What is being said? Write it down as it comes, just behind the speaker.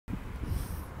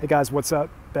Hey guys, what's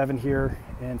up? Bevan here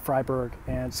in Freiburg,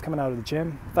 and just coming out of the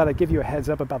gym. Thought I'd give you a heads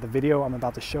up about the video I'm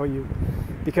about to show you,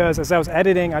 because as I was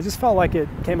editing, I just felt like it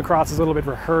came across as a little bit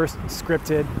rehearsed,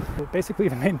 scripted. But basically,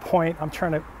 the main point I'm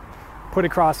trying to put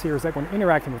across here is that when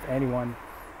interacting with anyone,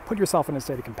 put yourself in a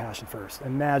state of compassion first.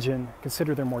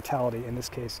 Consider their mortality. In this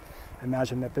case,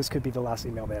 imagine that this could be the last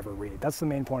email they ever read. That's the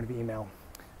main point of the email,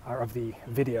 or of the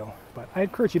video. But I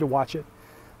encourage you to watch it.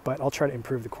 But I'll try to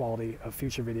improve the quality of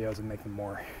future videos and make them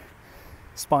more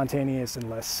spontaneous and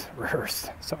less rehearsed.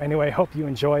 So anyway, hope you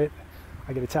enjoy it.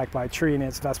 I get attacked by a tree in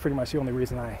it, so that's pretty much the only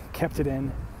reason I kept it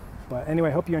in. But anyway,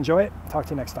 hope you enjoy it. Talk to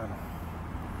you next time.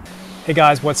 Hey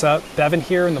guys, what's up? Bevan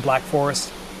here in the Black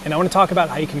Forest, and I want to talk about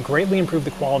how you can greatly improve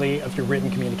the quality of your written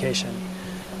communication,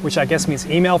 which I guess means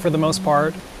email for the most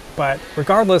part. But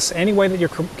regardless, any way that you're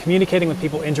communicating with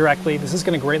people indirectly, this is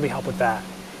going to greatly help with that.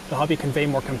 It'll help you convey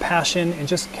more compassion and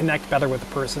just connect better with the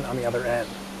person on the other end.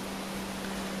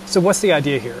 So what's the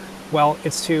idea here? Well,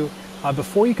 it's to,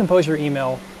 before you compose your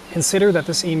email, consider that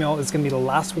this email is going to be the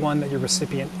last one that your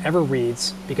recipient ever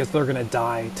reads, because they're going to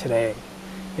die today.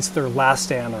 It's their last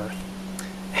day on Earth.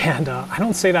 And I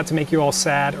don't say that to make you all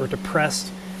sad or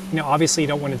depressed. You know, obviously you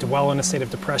don't want to dwell in a state of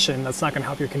depression. That's not going to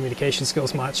help your communication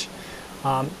skills much.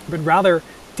 But rather,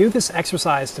 do this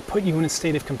exercise to put you in a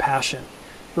state of compassion.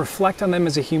 Reflect on them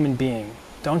as a human being.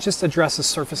 Don't just address the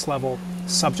surface level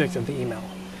subject of the email.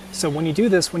 So when you do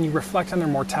this, when you reflect on their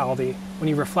mortality, when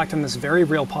you reflect on this very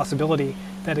real possibility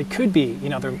that it could be, you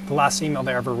know, the last email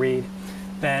they ever read,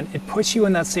 then it puts you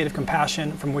in that state of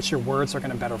compassion from which your words are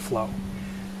going to better flow.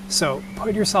 So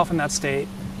put yourself in that state.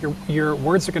 Your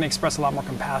words are going to express a lot more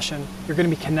compassion. You're going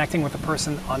to be connecting with the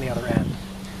person on the other end.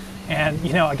 And,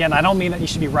 you know, again, I don't mean that you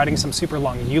should be writing some super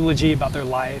long eulogy about their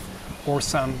life or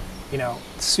some, you know,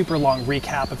 super long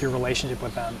recap of your relationship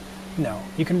with them. No,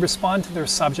 you can respond to their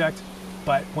subject,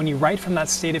 but when you write from that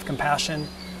state of compassion,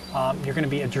 you're going to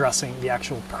be addressing the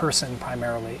actual person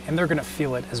primarily, and they're going to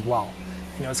feel it as well.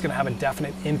 You know, it's going to have a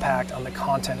definite impact on the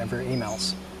content of your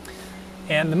emails.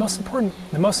 And the most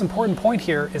important point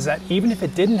here is that even if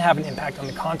it didn't have an impact on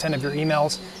the content of your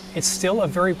emails, it's still a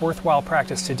very worthwhile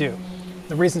practice to do.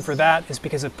 The reason for that is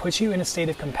because it puts you in a state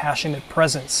of compassionate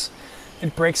presence.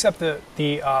 It breaks up the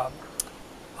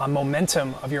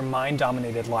momentum of your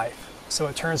mind-dominated life. So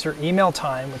it turns your email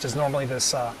time, which is normally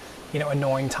this you know,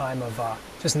 annoying time of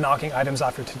just knocking items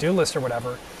off your to-do list or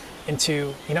whatever,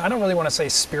 into, you know, I don't really want to say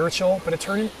spiritual, but it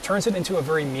turns it into a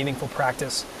very meaningful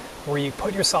practice where you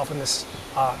put yourself in this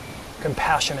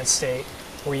compassionate state,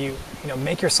 where you know,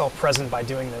 make yourself present by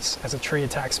doing this, as a tree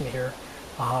attacks me here.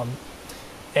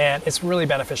 And it's really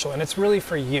beneficial, and it's really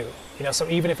for you. You know, so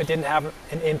even if it didn't have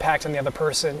an impact on the other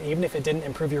person, even if it didn't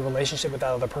improve your relationship with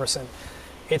that other person,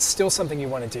 it's still something you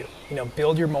want to do. You know,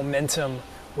 build your momentum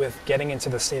with getting into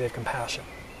the state of compassion.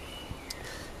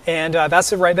 And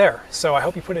that's it right there. So I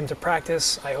hope you put it into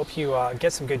practice. I hope you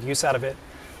get some good use out of it.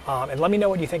 And let me know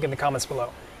what you think in the comments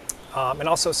below. And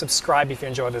also subscribe if you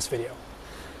enjoyed this video.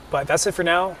 But that's it for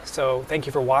now. So thank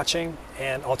you for watching,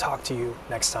 and I'll talk to you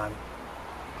next time.